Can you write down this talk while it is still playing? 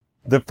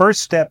The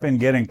first step in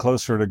getting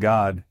closer to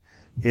God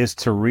is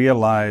to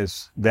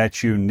realize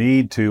that you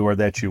need to or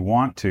that you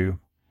want to.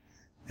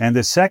 And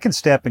the second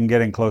step in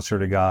getting closer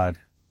to God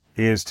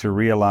is to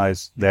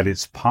realize that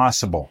it's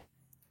possible.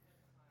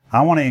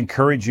 I want to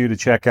encourage you to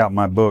check out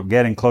my book,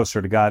 Getting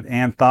Closer to God,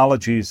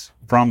 Anthologies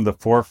from the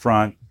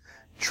Forefront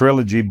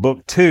Trilogy,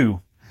 Book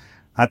 2.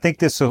 I think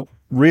this will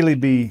really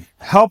be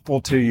helpful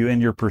to you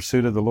in your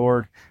pursuit of the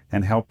Lord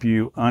and help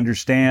you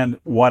understand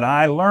what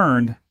I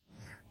learned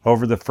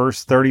over the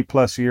first 30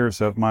 plus years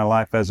of my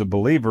life as a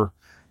believer,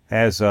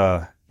 as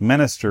a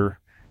minister,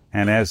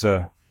 and as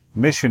a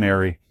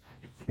missionary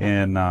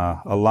in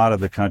a lot of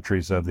the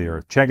countries of the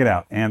earth. Check it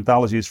out.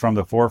 Anthologies from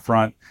the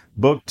Forefront,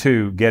 Book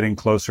 2, Getting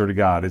Closer to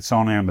God. It's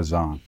on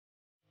Amazon.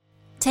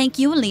 Take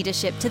your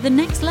leadership to the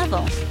next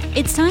level.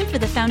 It's time for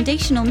the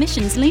Foundational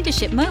Missions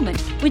Leadership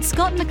Moment with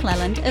Scott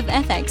McClelland of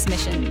FX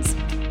Missions.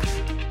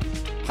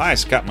 Hi,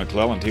 Scott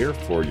McClelland here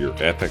for your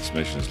FX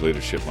Missions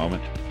Leadership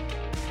Moment.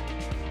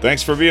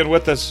 Thanks for being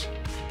with us.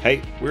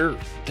 Hey, we're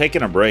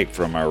taking a break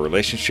from our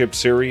relationship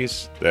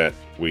series that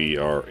we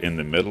are in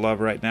the middle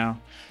of right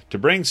now to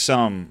bring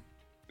some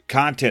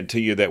content to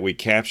you that we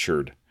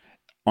captured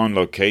on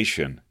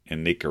location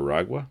in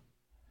Nicaragua.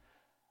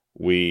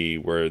 We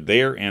were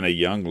there in a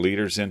Young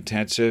Leaders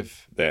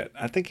Intensive that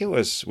I think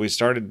we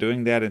started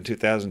doing that in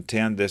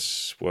 2010.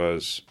 This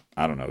was,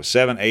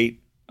 7, 8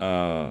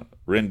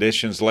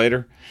 renditions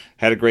later.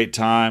 Had a great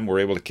time. We're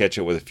able to catch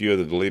up with a few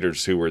of the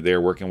leaders who were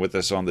there working with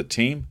us on the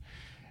team,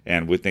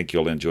 and we think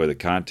you'll enjoy the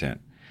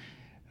content.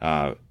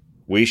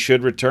 We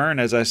should return,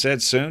 as I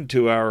said, soon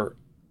to our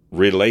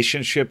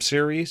relationship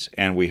series,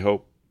 and we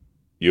hope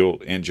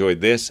you'll enjoy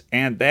this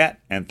and that.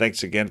 And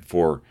thanks again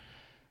for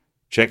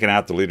checking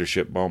out the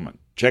Leadership Moment.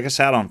 Check us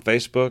out on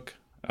Facebook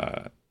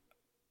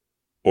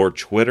or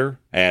Twitter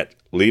at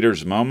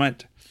Leaders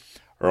Moment,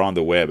 or on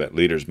the web at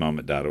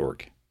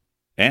leadersmoment.org.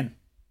 And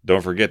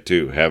don't forget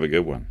to have a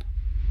good one.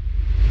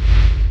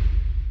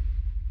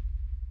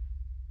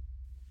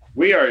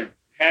 We are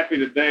happy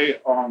today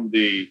on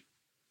the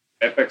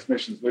FX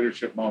Missions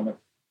Leadership Moment.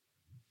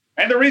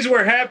 And the reason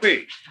we're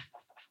happy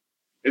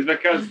is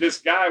because this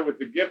guy with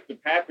the gift of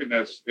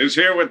happiness is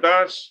here with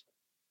us,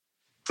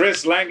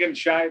 Chris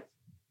Langenscheidt.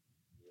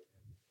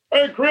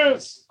 Hey,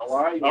 Chris. How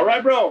are you? All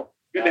right, bro.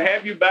 Good to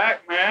have you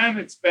back, man.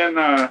 It's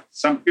been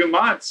some few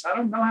months. I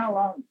don't know how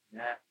long.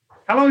 Yeah.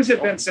 How long has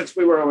it been since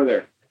we were over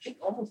there? I think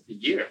almost a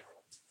year.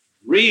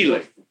 Really?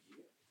 It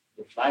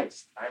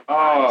flies. Time flies.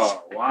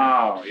 Oh,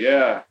 wow.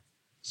 Yeah.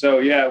 So,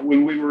 yeah,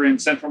 when we were in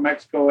Central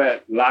Mexico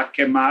at La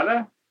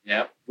Quemada,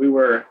 Yep. we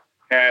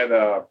had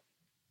a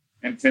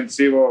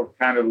intensivo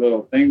kind of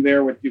little thing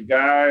there with you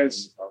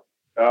guys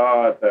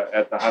at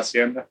the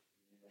hacienda.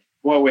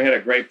 Well, we had a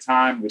great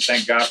time. We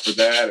thank God for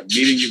that and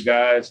meeting you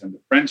guys and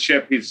the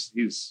friendship he's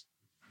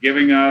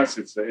giving us.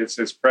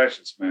 It's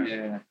precious, man.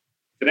 Yeah.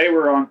 Today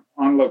we're on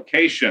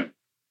location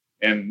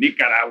in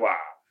Nicaragua,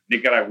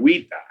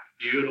 Nicaraguita.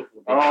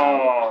 Beautiful. Oh,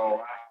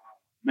 wow.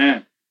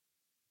 Man,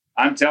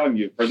 I'm telling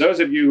you, for those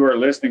of you who are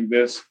listening to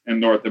this in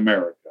North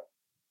America,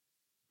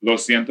 lo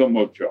siento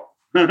mucho.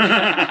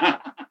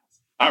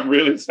 I'm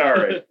really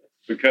sorry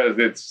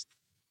because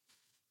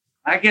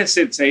I guess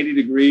it's 80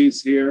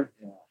 degrees here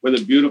with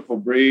a beautiful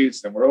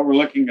breeze, and we're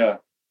overlooking a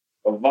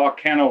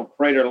volcano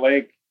crater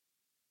lake.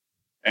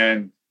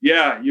 And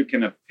yeah, you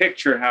can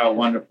picture how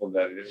wonderful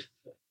that is.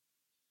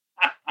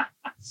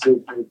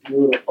 Super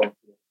beautiful.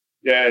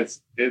 Yeah,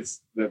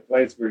 it's the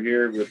place we're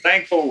here. We're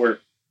thankful. We're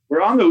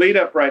on the lead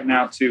up right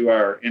now to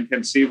our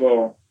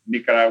Intensivo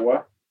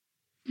Nicaragua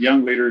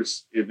Young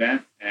Leaders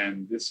event,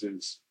 and this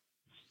is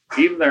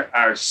either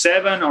our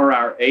 7 or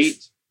our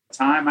 8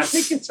 time. I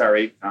think it's our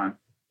 8th time.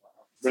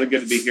 Really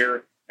good to be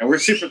here, and we're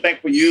super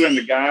thankful you and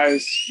the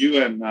guys,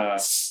 you and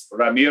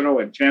Ramiro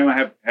and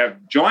Chandler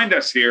have joined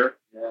us here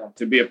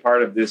to be a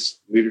part of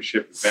this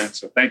leadership event.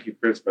 So thank you,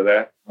 Chris, for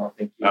that. Oh,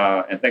 thank you.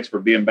 And thanks for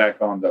being back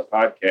on the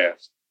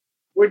podcast.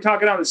 We're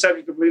talking on the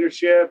subject of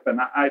leadership, and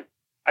I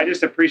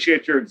just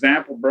appreciate your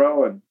example,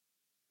 bro, and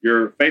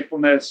your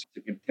faithfulness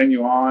to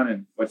continue on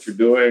and what you're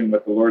doing,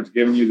 what the Lord's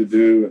given you to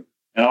do.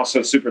 And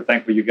also super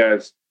thankful you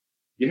guys,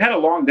 you had a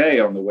long day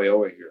on the way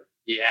over here.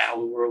 Yeah,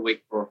 we were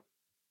awake for a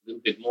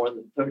little bit more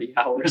than 30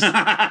 hours.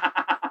 But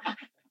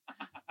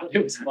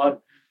it was fun.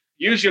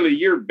 Usually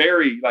you're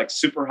very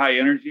super high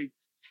energy.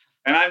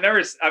 And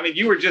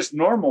you were just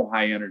normal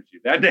high energy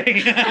that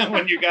day.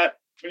 when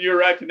you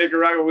arrived to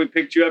Nicaragua, we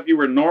picked you up, you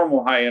were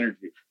normal high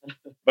energy.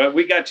 But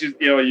we got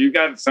you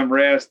got some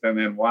rest, and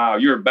then wow,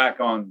 you're back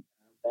on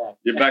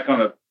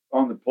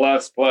the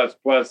plus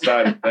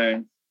side of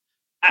things.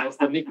 How's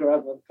the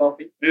Nicaraguan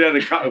coffee? Yeah, it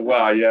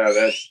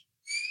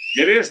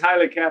is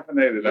highly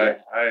caffeinated. Yeah,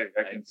 I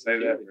can say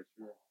that for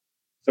sure.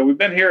 So we've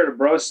been here at a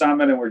Bro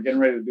Summit, and we're getting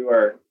ready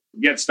to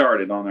get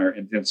started on our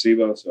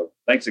Intensivo. So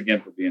thanks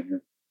again for being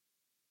here.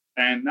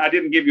 And I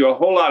didn't give you a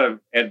whole lot of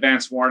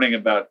advance warning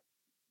about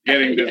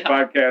getting this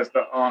podcast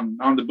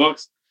on the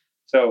books.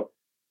 So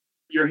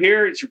you're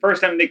here. It's your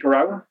first time in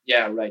Nicaragua?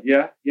 Yeah, right.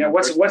 Yeah.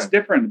 What's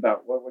different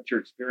about what you're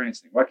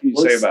experiencing? What can you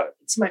say about it?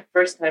 It's my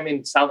first time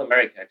in South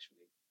America, actually.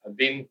 I've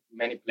been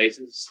many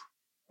places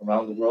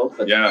around the world,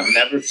 but Yeah.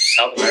 never to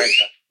South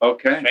America.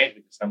 Okay. Strange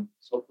because I'm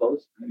so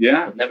close.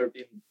 Yeah. I've never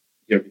been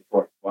here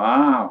before.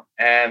 Wow.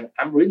 And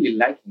I'm really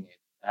liking it.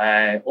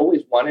 I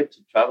always wanted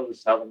to travel to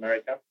South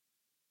America.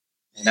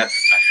 And I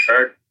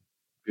heard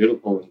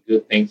beautiful and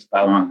good things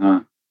about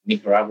Uh-huh.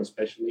 Nicaragua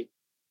especially.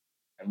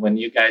 And when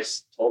you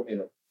guys told me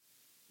that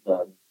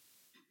the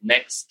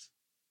next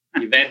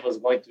event was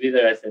going to be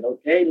there, I said,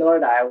 okay,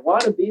 Lord, I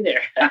want to be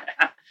there.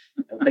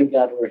 And thank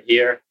God we're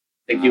here.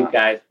 Thank you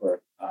guys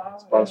for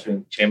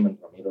sponsoring Chim and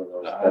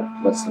Ramiro.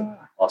 That was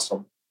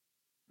awesome.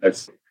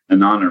 That's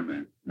an honor,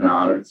 man. An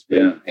honor. It's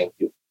good. Yeah. Thank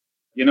you.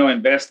 You know,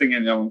 investing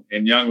in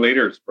young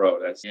leaders, bro.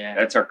 That's Yeah.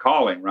 that's our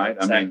calling, right?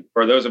 I mean, Exactly.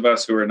 for those of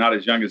us who are not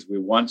as young as we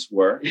once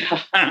were,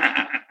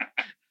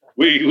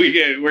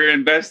 we're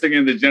investing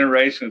in the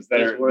generations that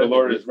It's the worth it.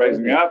 Lord is It's worth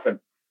raising it. up, and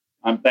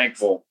I'm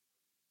thankful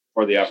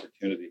for the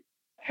opportunity.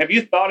 Have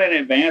you thought in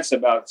advance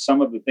about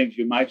some of the things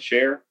you might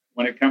share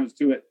when it comes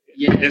to it?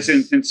 Yes. This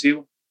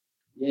intensivo?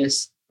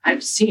 Yes,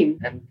 I've seen,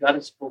 and God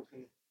has spoken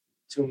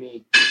to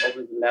me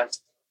over the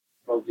last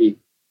probably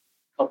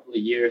couple of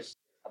years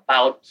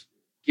about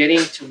getting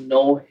to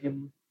know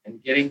Him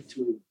and getting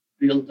to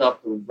build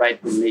up the right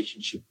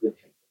relationship with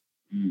Him.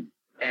 Mm.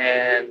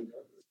 And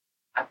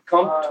I've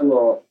come to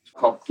a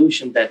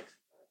conclusion that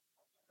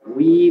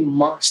we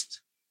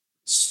must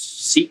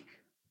seek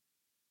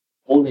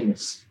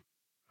holiness.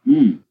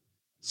 Mm.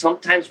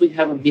 Sometimes we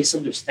have a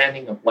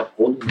misunderstanding of what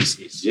holiness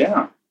is.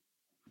 Yeah.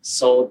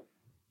 So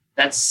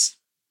that's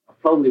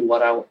probably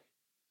what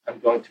I'm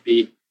going to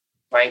be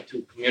trying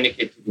to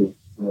communicate to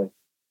the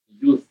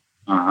youth.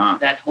 Uh-huh.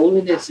 That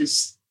holiness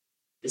is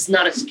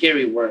not a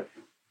scary word.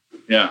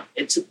 Yeah.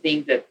 It's a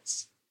thing that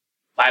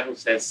Bible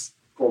says,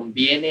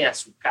 conviene a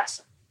su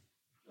casa.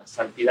 La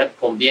santidad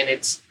conviene.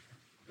 It's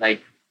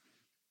like,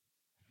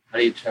 how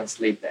do you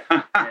translate that?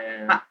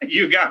 And,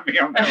 You got me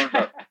on that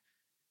one.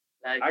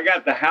 like, I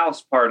got the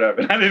house part of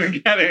it. I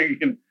didn't get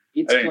it.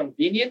 it's Hey.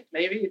 convenient,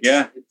 maybe.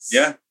 It's,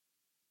 Yeah.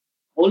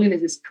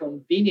 Holiness is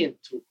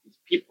convenient to His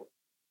people.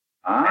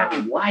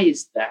 And why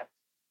is that?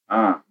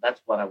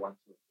 That's what I want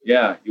to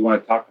Yeah. You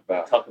want to talk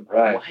about? talk about.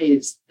 Right. Why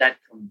is that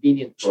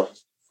convenient for us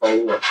to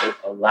follow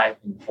a life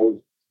in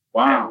holiness?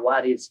 Wow. And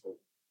what is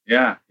holiness?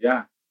 Yeah.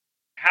 Yeah.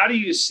 How do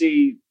you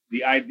see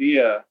the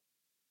idea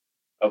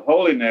of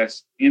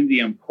holiness in the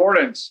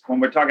importance when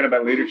we're talking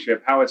about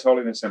leadership? How is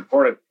holiness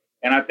important?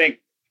 And I think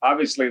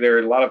obviously there are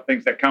a lot of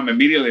things that come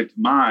immediately to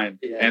mind,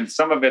 Yeah. and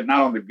some of it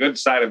not on the good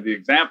side of the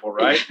example,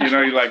 right? You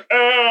know, you're like,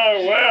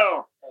 oh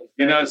well,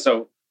 you know.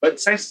 So, but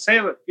say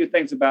a few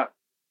things about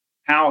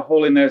how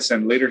holiness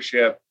and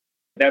leadership,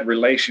 that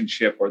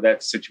relationship or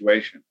that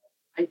situation.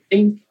 I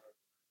think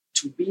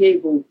to be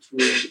able to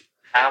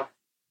have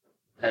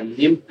an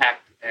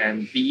impact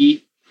and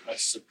be a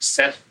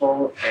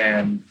successful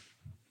and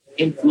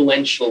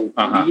influential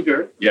Uh-huh.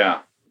 leader,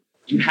 Yeah.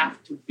 you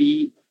have to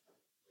be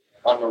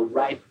on a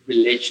right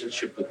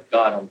relationship with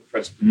God on the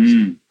first place.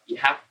 Mm. You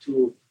have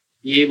to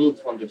be able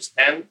to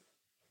understand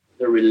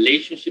the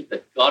relationship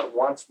that God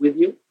wants with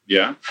you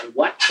Yeah. and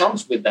what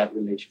comes with that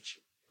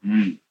relationship.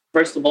 Mm.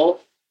 First of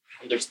all,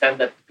 understand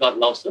that God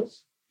loves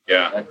us,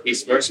 Yeah. that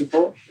He's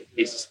merciful, that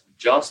He's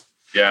just,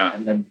 Yeah.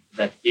 and then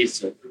that He's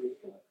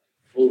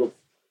full of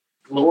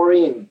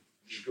glory and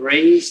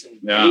grace and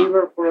Yeah.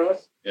 favor for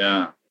us.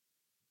 Yeah.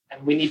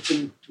 And we need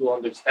to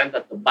understand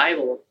that the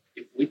Bible,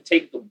 if we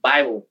take the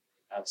Bible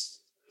as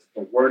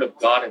the Word of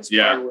God, inspired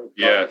Yeah. Word of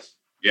God, Yes.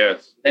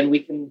 Yes. then we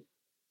can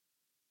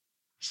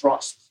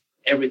trust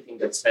everything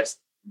that says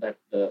that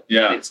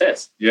Yeah. that it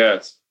says.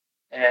 Yes.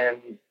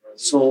 And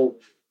so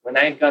when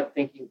I got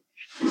thinking,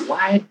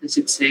 why does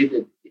it say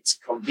that it's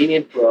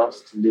convenient for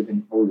us to live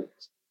in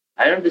holiness?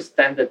 I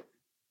understand that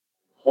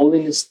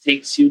holiness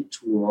takes you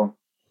to a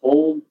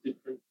whole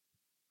different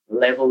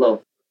level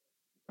of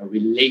a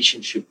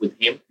relationship with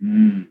Him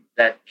Mm.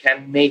 that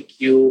can make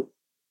you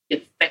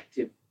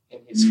effective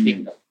in His Mm.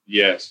 kingdom.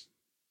 Yes.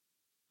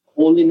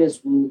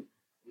 Holiness will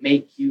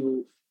make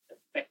you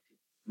effective.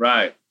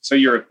 Right. So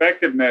your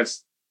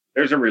effectiveness,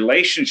 there's a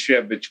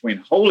relationship between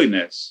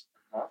holiness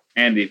Uh-huh.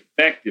 and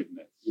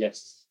effectiveness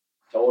Yes,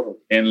 totally.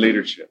 in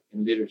leadership.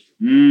 In leadership.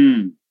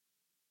 Mm.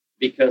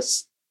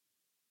 Because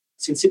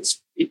since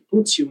it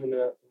puts you in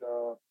a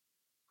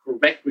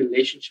correct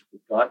relationship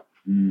with God,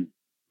 Mm.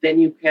 then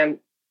you can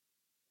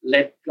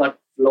let God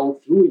flow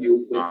through you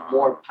with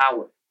more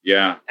power.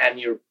 Yeah. And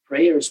your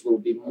prayers will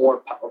be more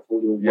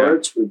powerful. Your Yeah.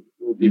 words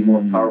will be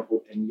more Mm.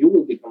 powerful, and you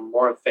will become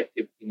more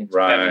effective in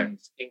expanding Right.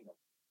 His kingdom.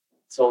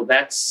 So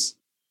that's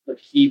the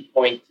key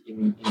point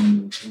in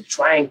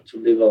trying to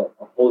live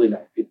a holy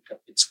life.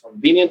 It's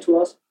convenient to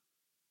us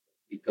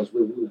because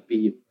we will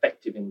be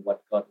effective in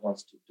what God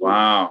wants to do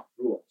Wow.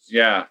 through us.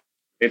 Yeah.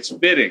 It's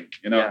fitting,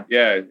 you know.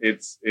 Yeah.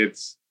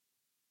 It's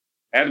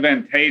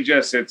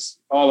advantageous. It's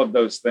all of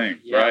those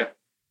things, Yeah. right?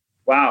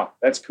 Wow.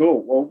 That's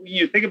cool. Well, when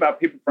you think about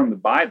people from the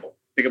Bible,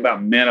 think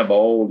about men of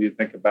old, you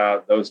think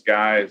about those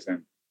guys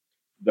and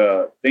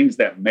the things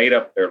that made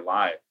up their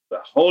life, the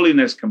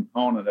holiness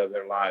component of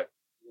their life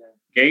Yeah.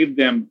 gave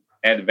them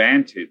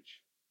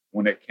advantage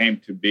when it came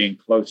to being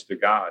close to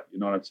God. You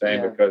know what I'm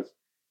saying? Yeah. Because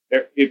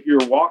if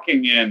you're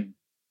walking in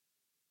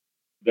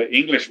the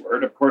English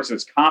word, of course,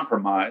 it's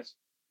compromise.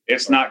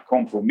 It's not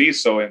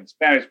compromiso in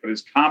Spanish, but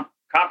it's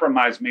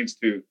compromise means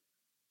to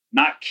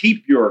not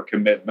keep your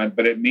commitment,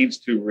 but it means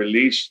to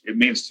release. It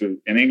means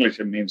to, in English,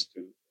 it means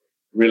to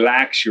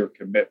relax your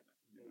commitment.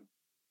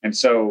 And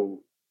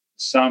so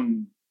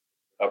some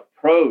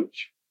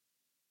approach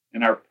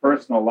in our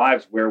personal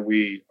lives where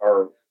we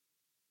are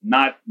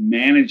not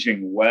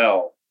managing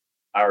well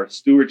our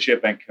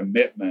stewardship and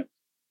commitment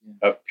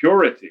of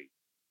purity,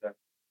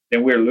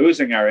 then we're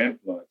losing our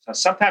influence. Now,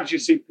 sometimes you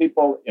see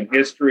people in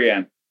history,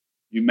 and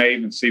you may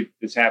even see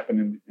this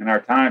happen in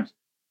our times,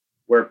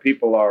 where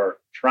people are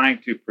trying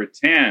to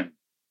pretend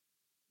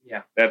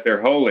that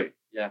they're holy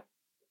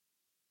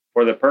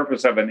for the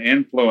purpose of an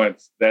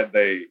influence that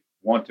they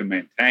want to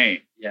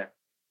maintain. Yeah.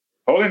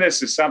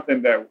 Holiness is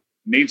something that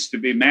needs to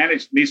be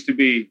managed, needs to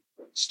be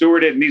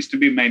stewarded, needs to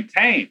be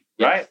maintained,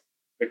 right?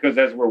 Because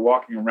as we're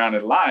walking around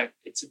in life,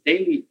 it's a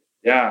daily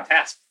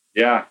task.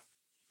 Yeah.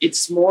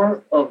 It's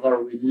more of a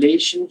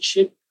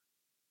relationship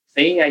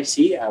thing I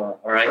see,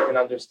 or I can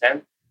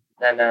understand,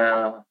 than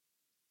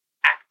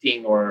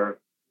acting or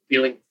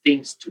feeling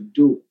things to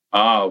do.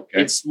 Oh,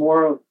 okay. It's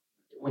more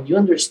when you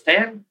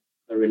understand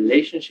the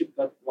relationship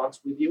God wants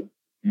with you,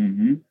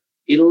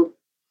 it'll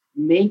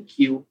make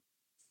you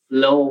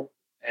flow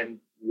and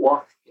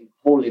walk in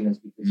holiness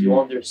because you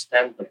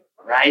understand the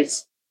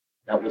price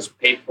that was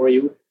paid for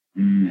you,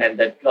 and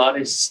that God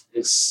is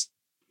it's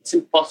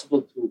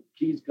impossible to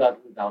please God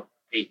without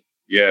pay.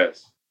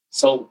 Yes.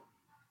 So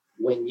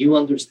when you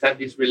understand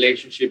this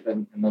relationship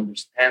and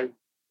understand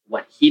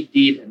what He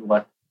did and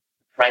what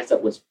price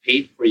that was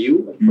paid for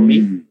you and for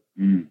me,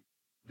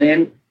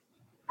 then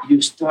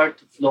you start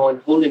to flow in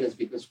holiness,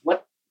 because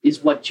what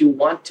is what you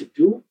want to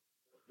do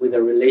with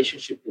a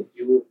relationship that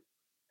you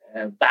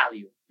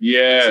value.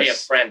 Yes. Say a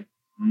friend.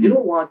 You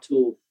don't want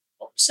to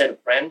upset a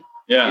friend.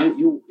 Yeah.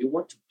 You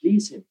want to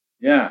please him.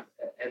 Yeah.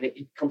 And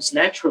it comes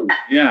naturally.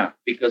 Yeah.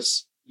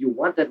 Because you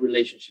want that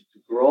relationship to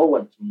grow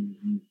and to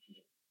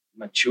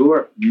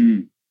mature.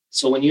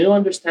 So when you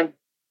understand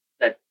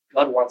that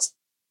God wants,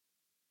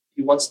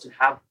 He wants to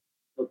have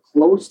the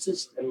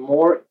closest and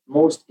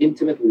most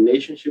intimate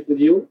relationship with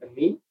you and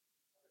me,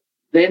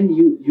 then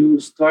you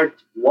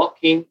start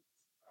walking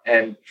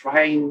and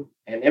trying,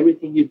 and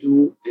everything you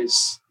do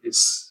is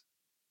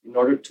in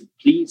order to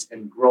please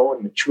and grow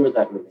and mature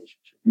that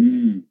relationship.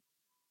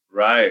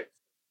 Right.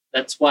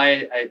 That's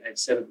why I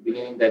said at the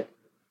beginning that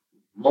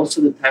most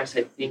of the times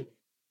I think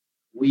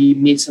we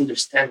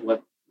misunderstand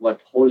what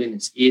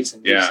holiness is,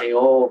 and we say,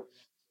 oh,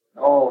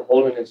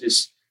 holiness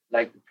is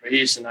like the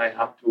priest, and I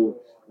have to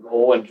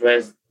go and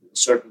dress a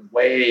certain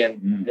way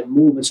and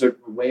move a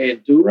certain way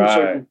and do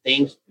certain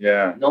things.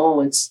 Yeah.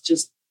 No, it's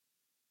just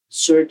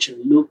search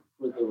and look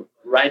for the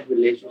right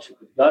relationship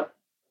with God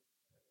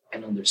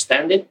and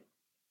understand it,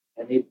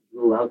 and it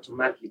will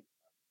automatically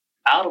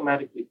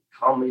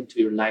come into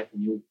your life,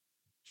 and you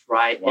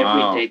try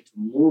every day to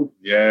move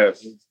in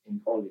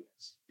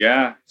holiness.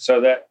 Yeah, so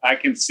that I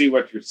can see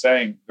what you're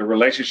saying, the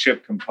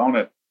relationship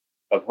component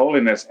of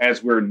holiness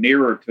as we're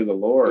nearer to the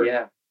Lord.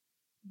 Yeah.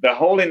 The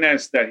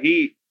holiness that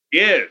He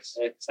is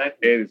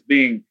is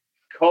being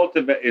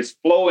cultivated, is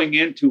flowing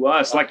into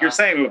us. Like you're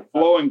saying,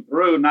 flowing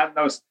through, not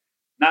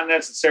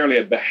necessarily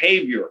a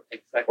behavior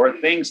or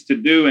things to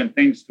do and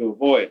things to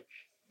avoid,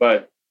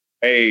 but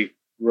a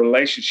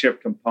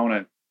relationship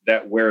component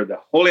that where the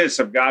holiness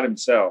of God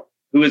Himself,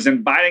 who is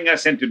inviting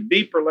us into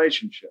deep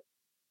relationship,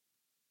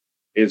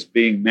 is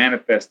being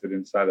manifested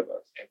inside of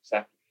us.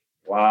 Exactly.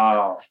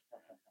 Wow.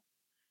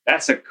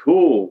 That's a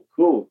cool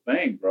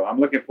thing, bro. I'm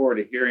looking forward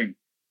to hearing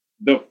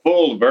the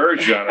full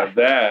version of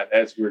that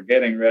as we're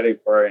getting ready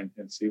for our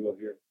intensivo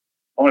here.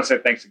 I want to say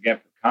thanks again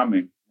for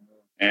coming.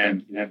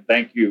 And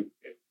thank you.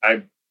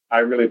 I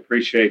really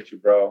appreciate you,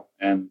 bro.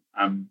 And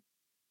I'm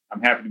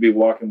happy to be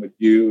walking with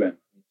you and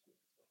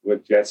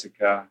with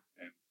Jessica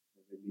and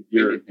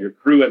your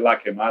crew at La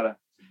Quemada.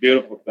 It's a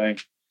beautiful thing.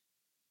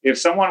 If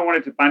someone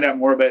wanted to find out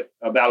more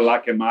about La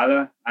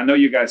Quemada, I know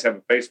you guys have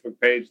a Facebook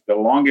page, the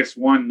longest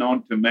one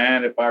known to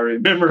man, if I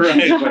remember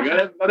right.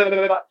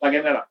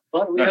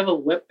 But we have a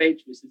web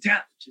page which is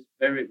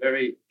very,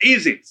 very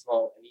easy,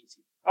 small and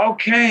easy.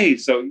 Okay,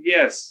 so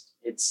yes.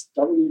 It's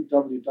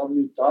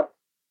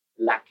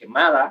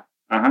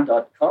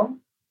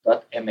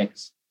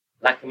www.laquemada.com.mx.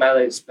 La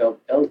Quemada is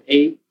spelled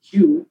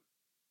LAQUEMADA.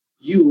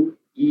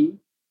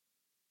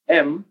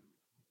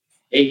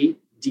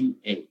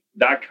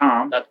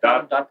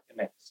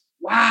 .com.mx.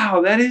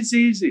 Wow, that is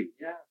easy.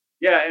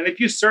 Yeah, and if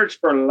you search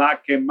for La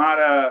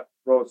Quemada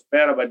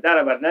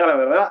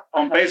Prospera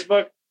on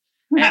Facebook,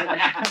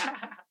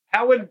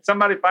 how would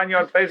somebody find you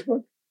on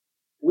Facebook?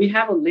 We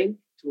have a link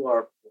to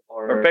our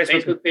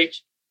Facebook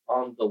page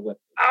on the web.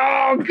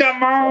 Oh,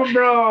 come on,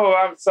 bro.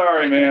 I'm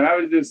sorry, man. I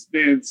was just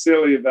being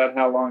silly about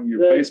how long your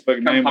Facebook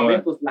name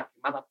was. La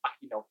Quemada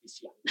Página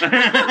Oficial.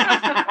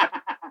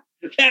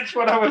 That's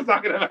what I was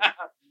talking about.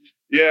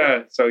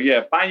 Yeah. So,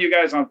 find you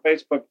guys on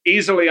Facebook,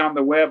 easily on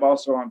the web,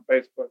 also on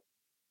Facebook.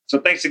 So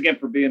thanks again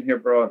for being here,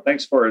 bro. And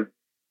thanks for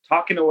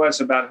talking to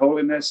us about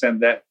holiness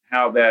and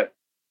how that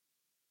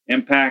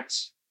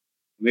impacts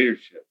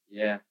leadership.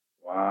 Yeah.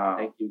 Wow.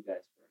 Thank you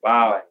guys.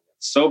 Wow.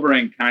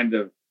 Sobering, kind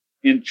of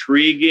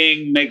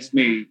intriguing, makes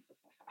me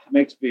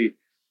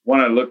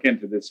want to look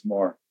into this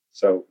more.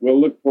 So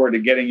we'll look forward to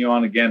getting you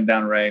on again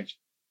downrange.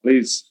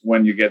 Please,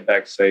 when you get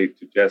back, say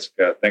to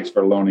Jessica, thanks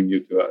for loaning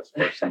you to us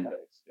for some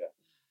days. Yeah.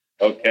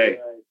 Okay.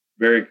 Right.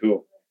 Very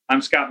cool.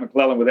 I'm Scott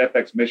McClellan with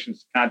FX Missions.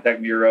 To contact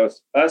me or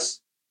us,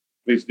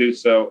 please do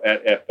so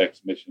at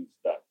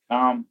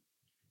fxmissions.com.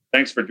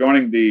 Thanks for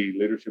joining the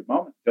Leadership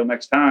Moment. Till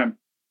next time,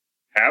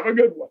 have a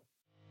good one.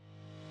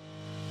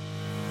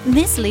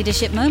 This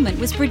Leadership Moment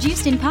was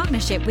produced in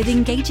partnership with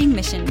Engaging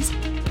Missions.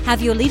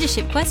 Have your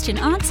leadership question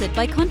answered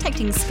by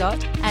contacting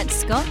Scott at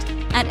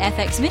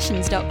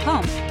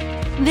fxmissions.com.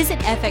 Visit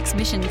FX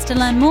Missions to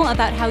learn more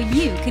about how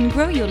you can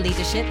grow your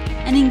leadership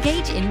and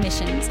engage in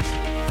missions.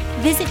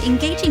 Visit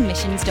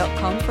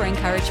engagingmissions.com for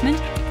encouragement,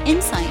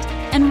 insight,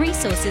 and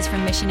resources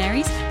from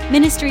missionaries,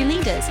 ministry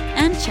leaders,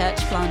 and church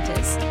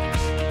planters.